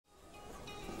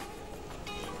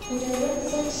Would I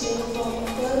represent you from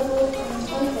global and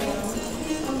overland,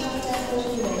 please contact airport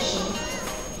information.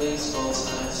 Please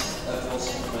contact airport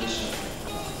information.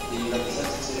 The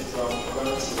representative from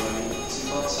ROTON to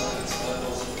contact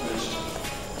airport information.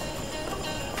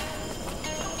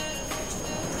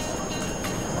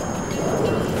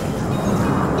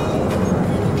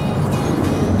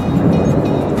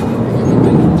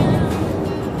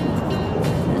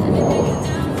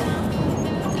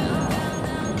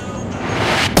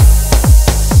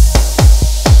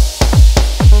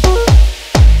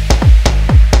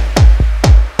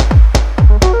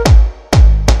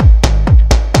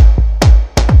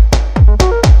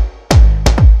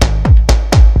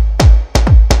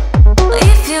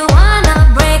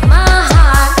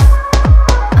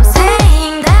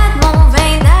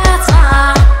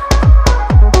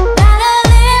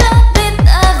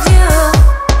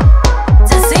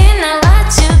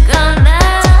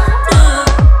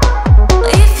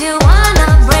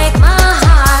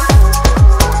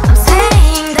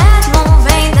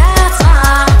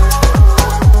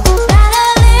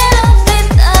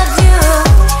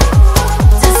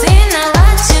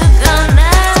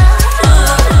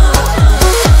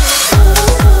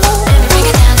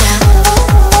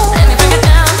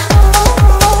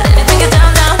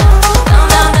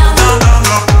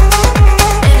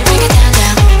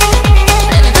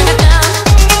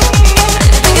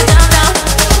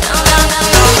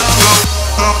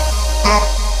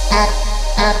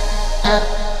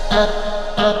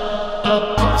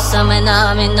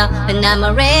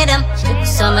 Enamored him,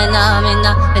 so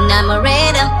enamored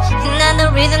him. And the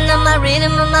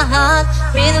rhythm of my heart,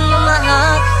 rhythm of my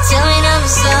heart, telling him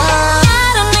so.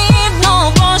 I don't need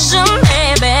no potion,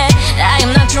 baby. I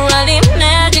am naturally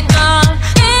magical.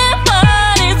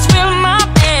 But it's real, my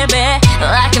baby.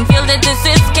 I can feel that this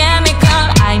is chemical.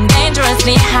 I'm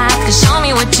dangerously hot, 'cause show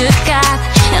me what you